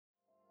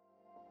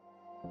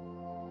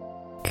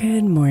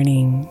Good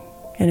morning,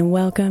 and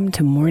welcome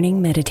to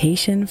Morning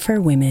Meditation for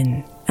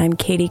Women. I'm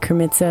Katie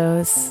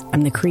Kremitzos.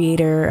 I'm the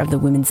creator of the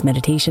Women's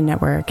Meditation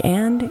Network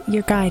and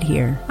your guide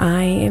here.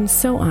 I am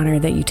so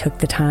honored that you took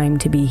the time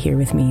to be here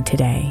with me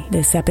today.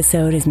 This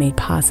episode is made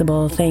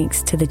possible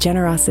thanks to the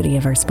generosity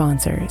of our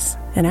sponsors.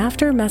 And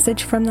after a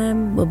message from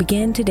them, we'll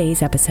begin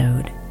today's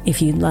episode.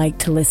 If you'd like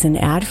to listen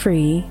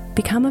ad-free,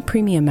 become a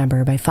premium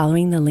member by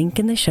following the link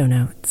in the show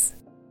notes.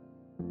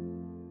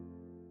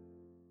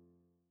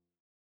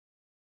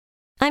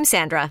 I'm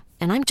Sandra,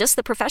 and I'm just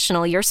the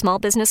professional your small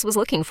business was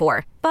looking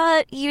for.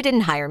 But you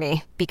didn't hire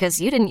me because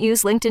you didn't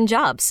use LinkedIn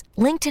Jobs.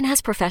 LinkedIn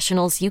has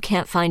professionals you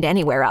can't find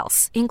anywhere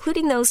else,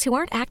 including those who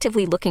aren't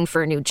actively looking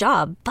for a new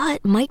job,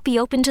 but might be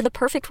open to the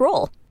perfect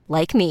role,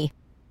 like me.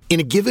 In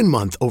a given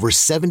month, over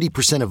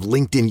 70% of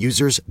LinkedIn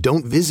users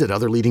don't visit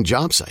other leading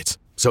job sites.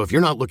 So if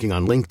you're not looking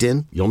on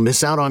LinkedIn, you'll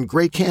miss out on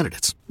great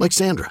candidates, like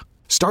Sandra.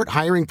 Start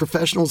hiring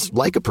professionals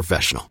like a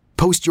professional.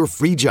 Post your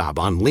free job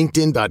on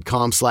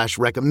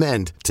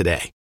linkedin.com/recommend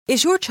today.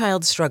 Is your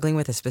child struggling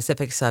with a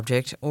specific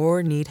subject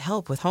or need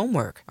help with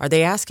homework? Are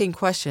they asking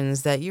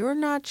questions that you're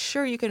not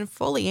sure you can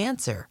fully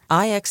answer?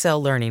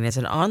 IXL Learning is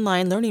an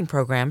online learning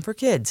program for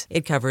kids.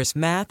 It covers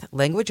math,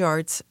 language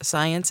arts,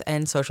 science,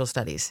 and social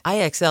studies.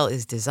 IXL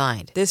is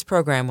designed. This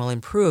program will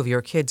improve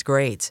your kids'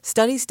 grades.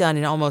 Studies done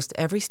in almost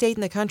every state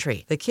in the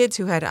country. The kids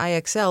who had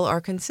IXL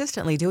are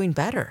consistently doing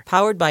better.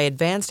 Powered by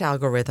advanced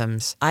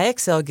algorithms,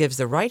 IXL gives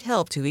the right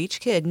help to each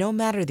kid no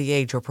matter the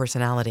age or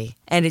personality.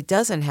 And it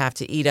doesn't have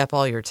to eat up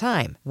all your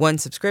time. One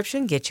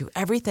subscription gets you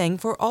everything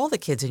for all the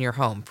kids in your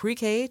home,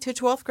 pre-K to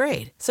 12th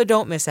grade. So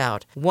don't miss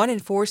out. 1 in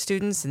 4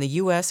 students in the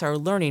U.S. are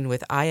learning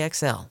with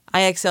IXL.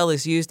 IXL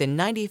is used in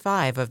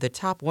 95 of the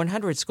top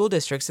 100 school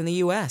districts in the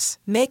U.S.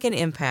 Make an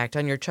impact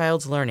on your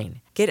child's learning.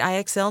 Get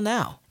IXL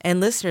now. And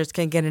listeners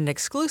can get an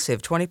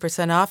exclusive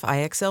 20% off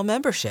IXL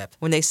membership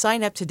when they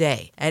sign up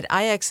today at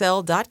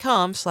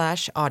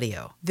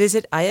IXL.com/audio.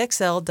 Visit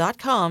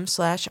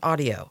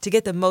IXL.com/audio to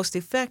get the most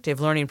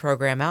effective learning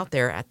program out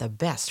there at the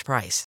best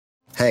price.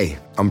 Hey,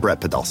 I'm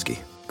Brett Podolsky,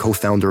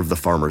 co-founder of The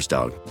Farmer's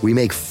Dog. We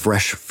make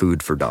fresh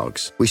food for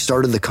dogs. We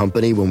started the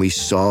company when we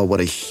saw what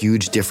a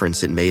huge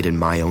difference it made in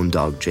my own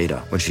dog,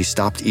 Jada, when she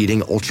stopped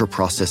eating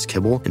ultra-processed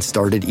kibble and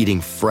started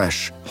eating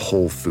fresh,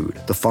 whole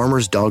food. The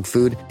Farmer's Dog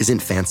food isn't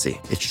fancy.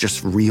 It's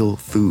just real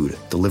food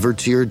delivered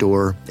to your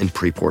door in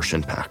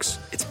pre-portioned packs.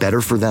 It's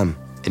better for them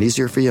and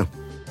easier for you.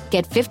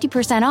 Get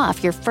 50%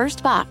 off your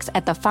first box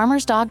at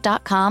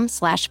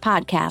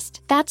thefarmersdog.com/podcast.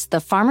 That's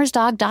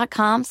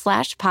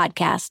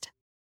thefarmersdog.com/podcast.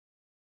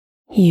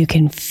 You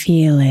can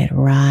feel it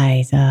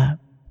rise up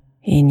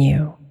in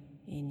you.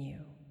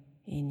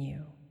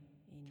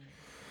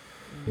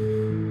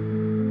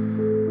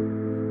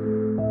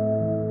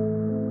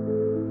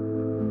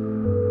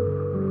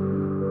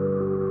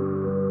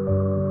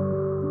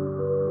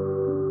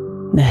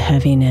 The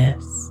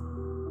heaviness,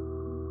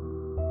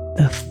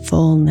 the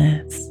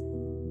fullness,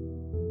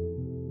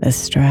 the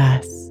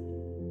stress.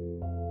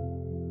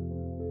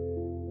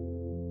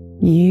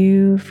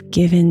 You've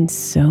given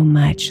so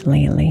much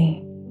lately,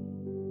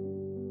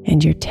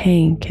 and your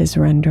tank has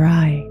run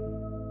dry.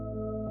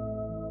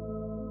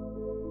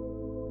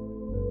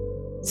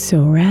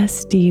 So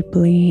rest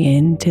deeply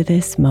into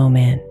this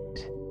moment,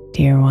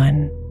 dear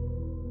one,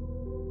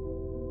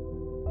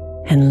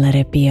 and let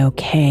it be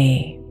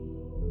okay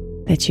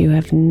that you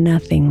have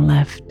nothing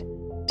left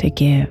to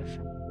give.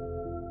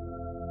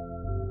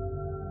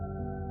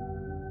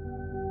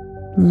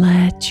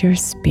 Let your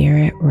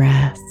spirit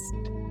rest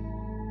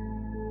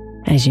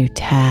as you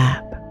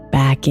tap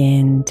back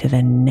into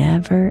the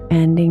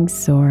never-ending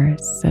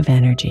source of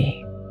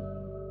energy,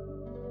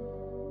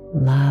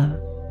 love,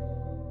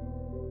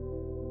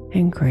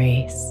 and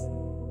grace.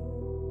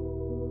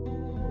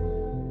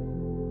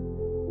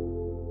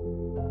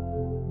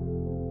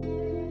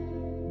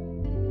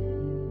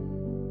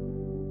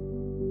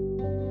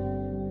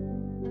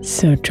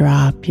 So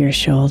drop your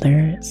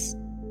shoulders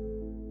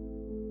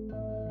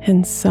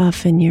and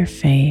soften your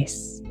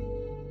face,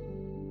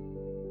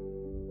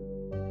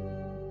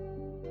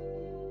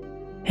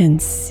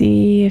 and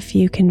see if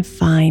you can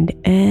find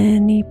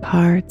any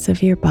parts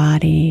of your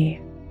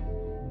body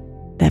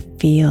that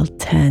feel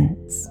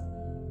tense.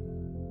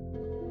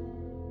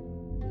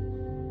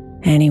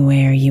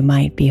 Anywhere you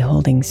might be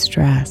holding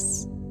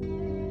stress.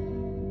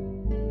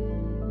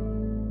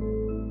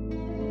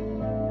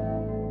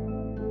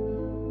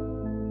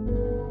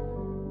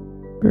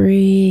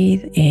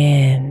 Breathe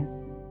in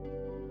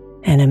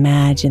and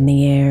imagine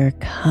the air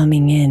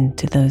coming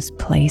into those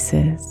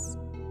places,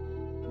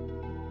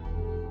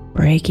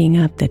 breaking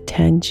up the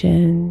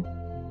tension.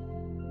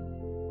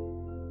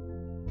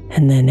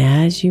 And then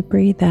as you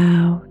breathe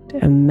out,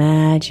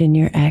 imagine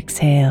your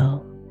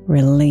exhale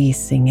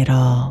releasing it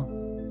all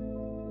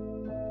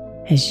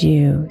as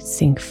you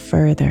sink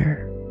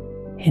further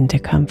into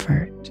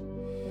comfort.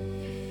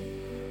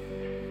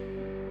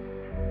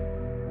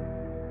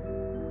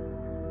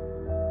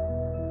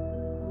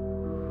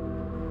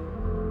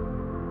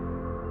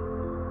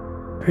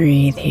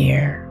 Breathe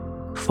here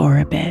for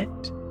a bit.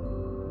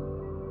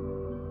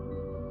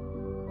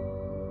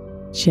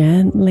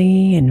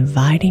 gently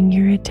inviting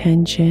your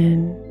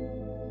attention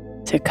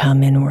to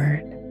come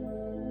inward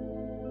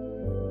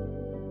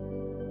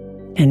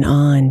and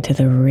on to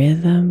the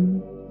rhythm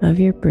of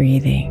your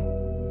breathing.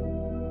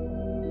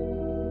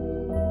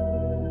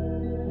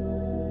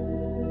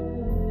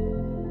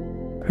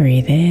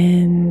 Breathe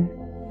in,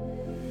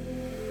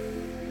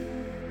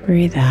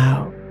 breathe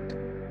out.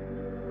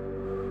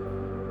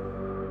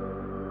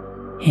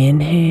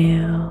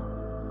 Inhale,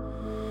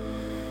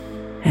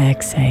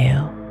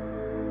 exhale.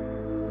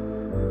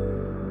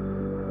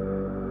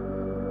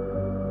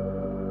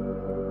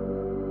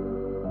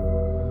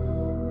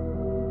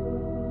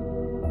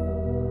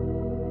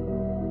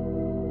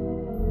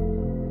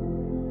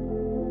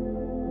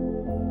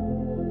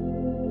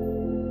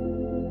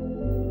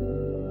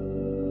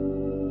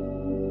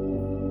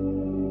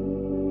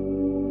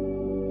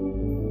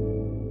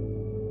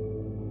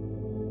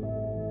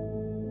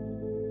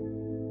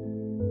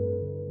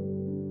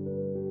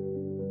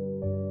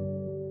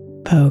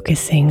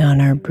 Focusing on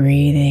our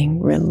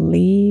breathing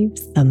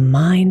relieves the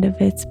mind of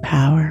its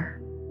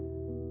power.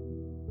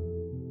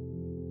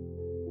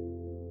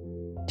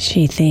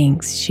 She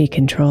thinks she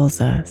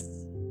controls us.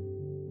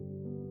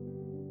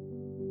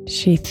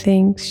 She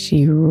thinks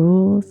she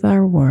rules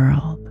our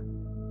world.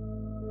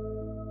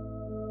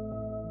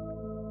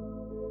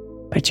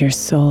 But your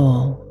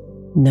soul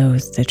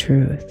knows the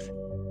truth.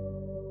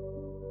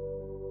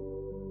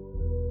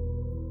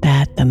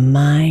 That the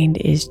mind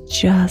is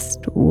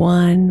just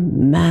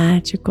one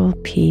magical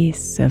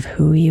piece of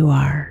who you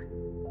are.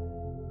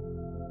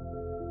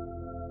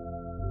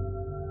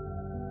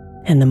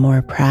 And the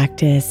more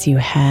practice you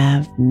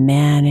have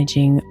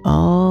managing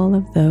all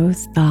of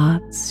those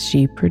thoughts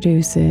she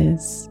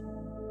produces,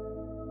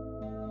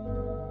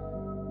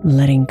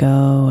 letting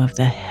go of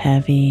the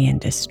heavy and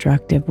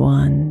destructive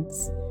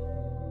ones,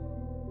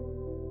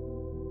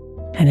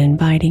 and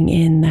inviting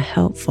in the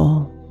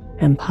helpful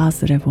and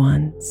positive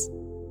ones,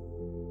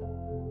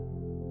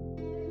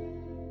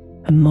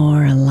 the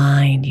more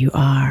aligned you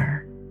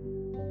are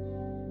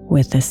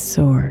with the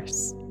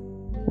source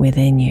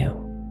within you.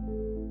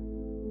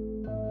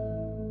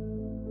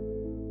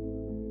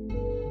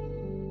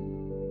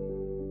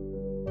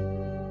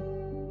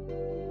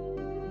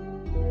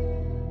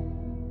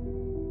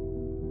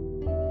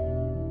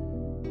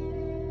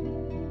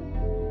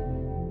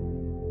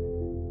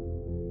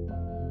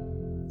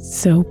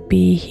 So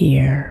be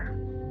here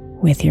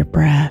with your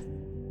breath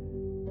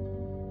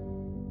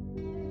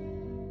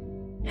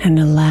and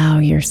allow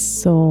your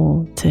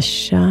soul to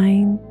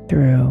shine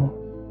through.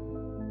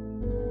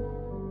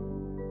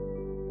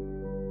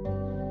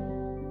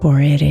 For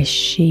it is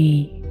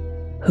she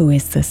who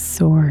is the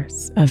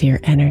source of your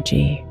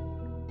energy,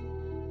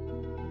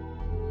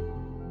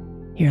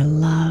 your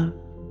love,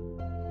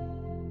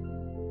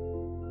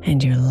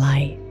 and your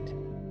light.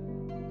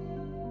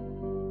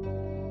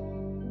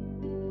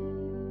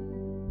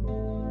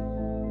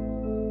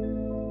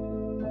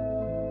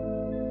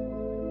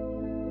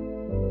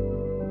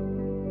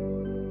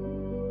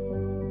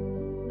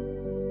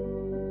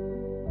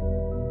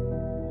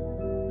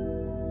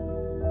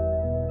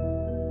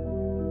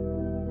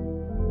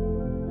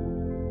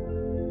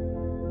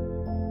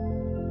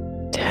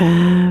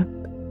 Tap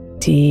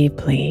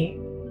deeply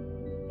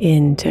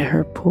into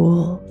her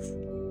pools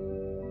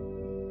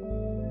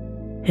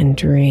and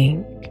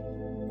drink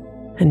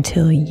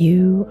until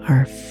you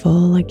are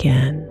full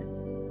again.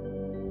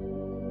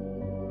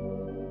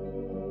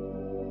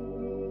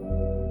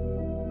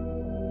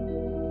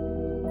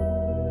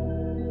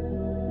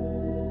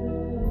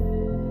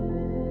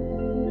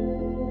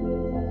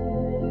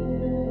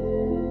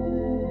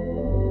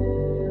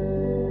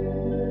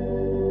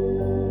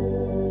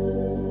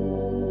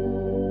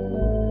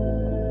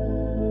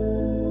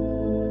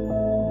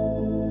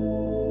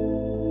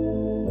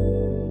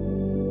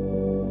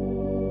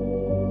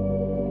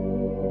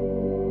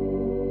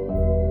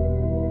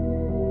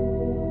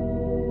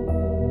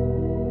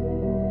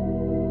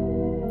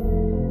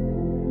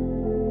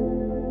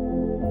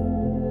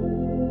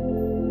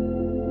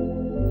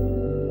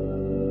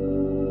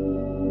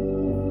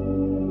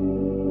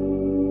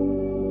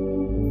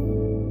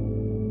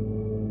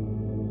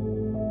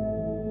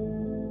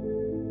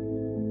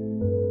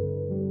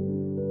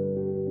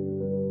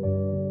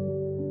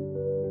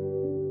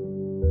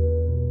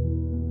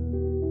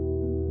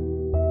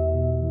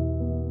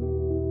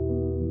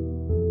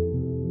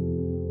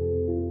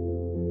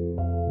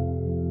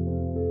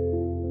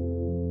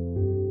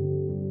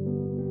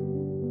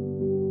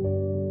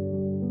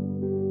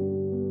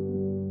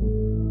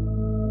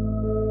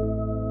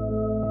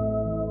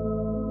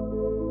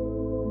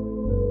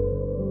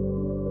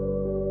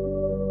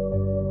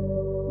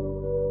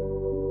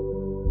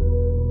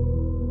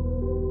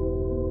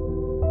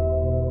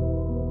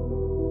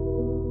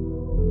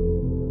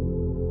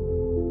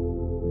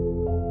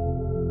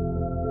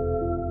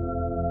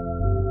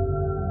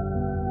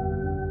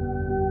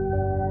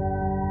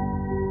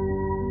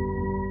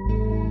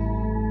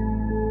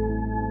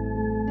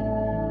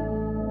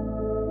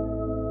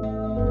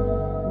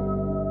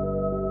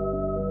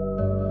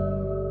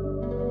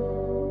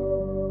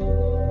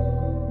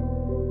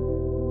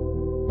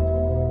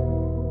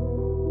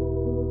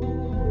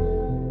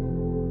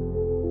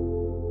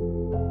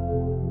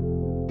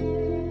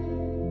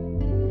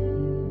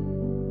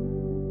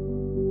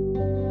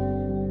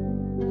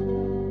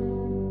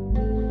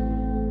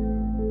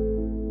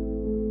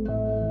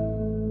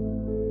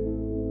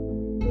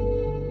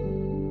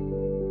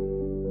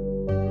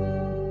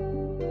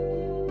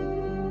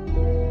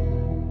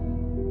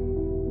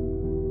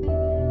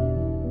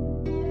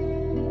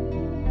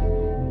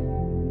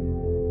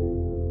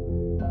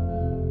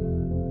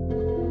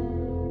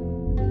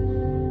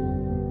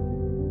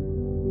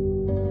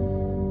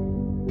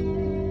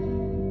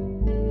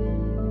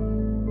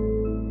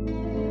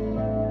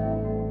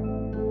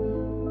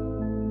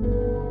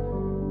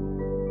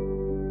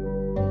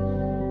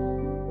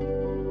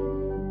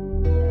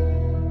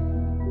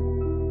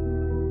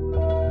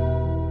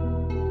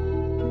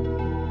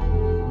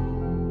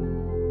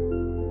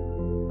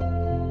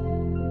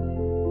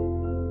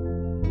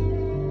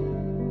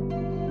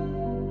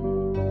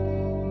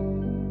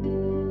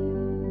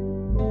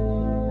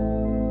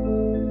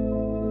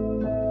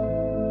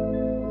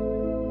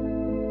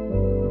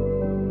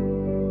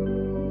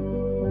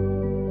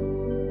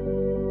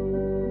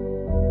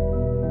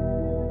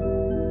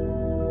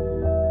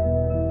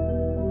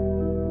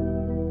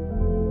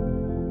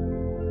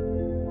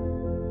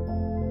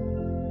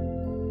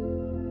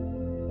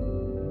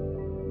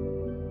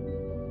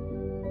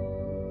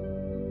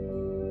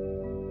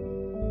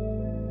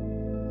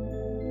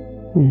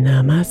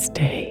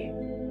 Namaste,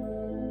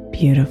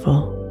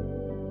 beautiful.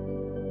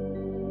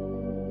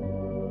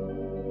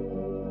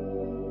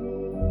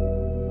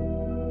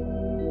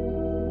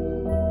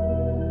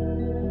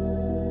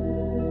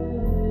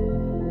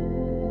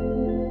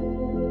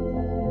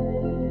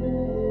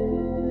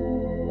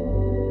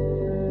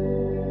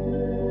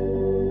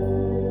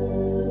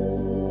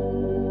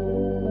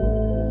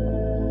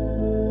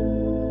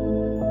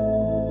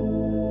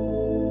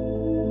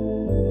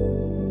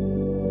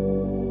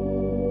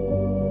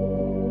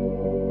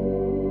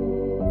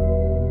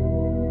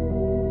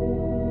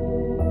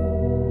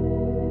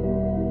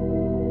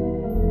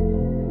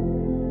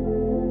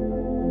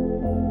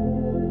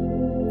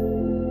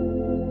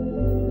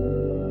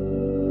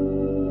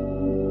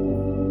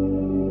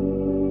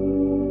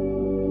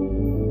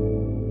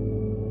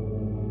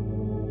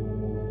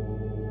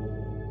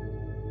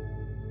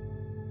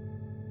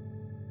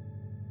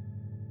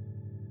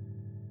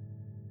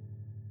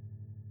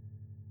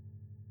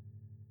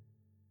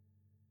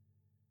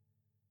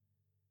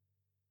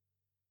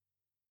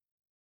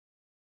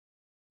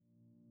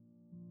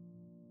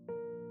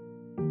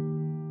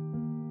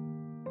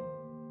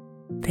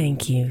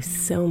 Thank you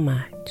so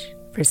much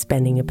for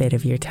spending a bit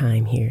of your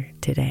time here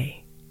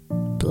today.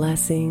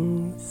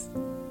 Blessings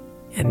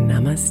and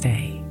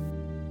namaste.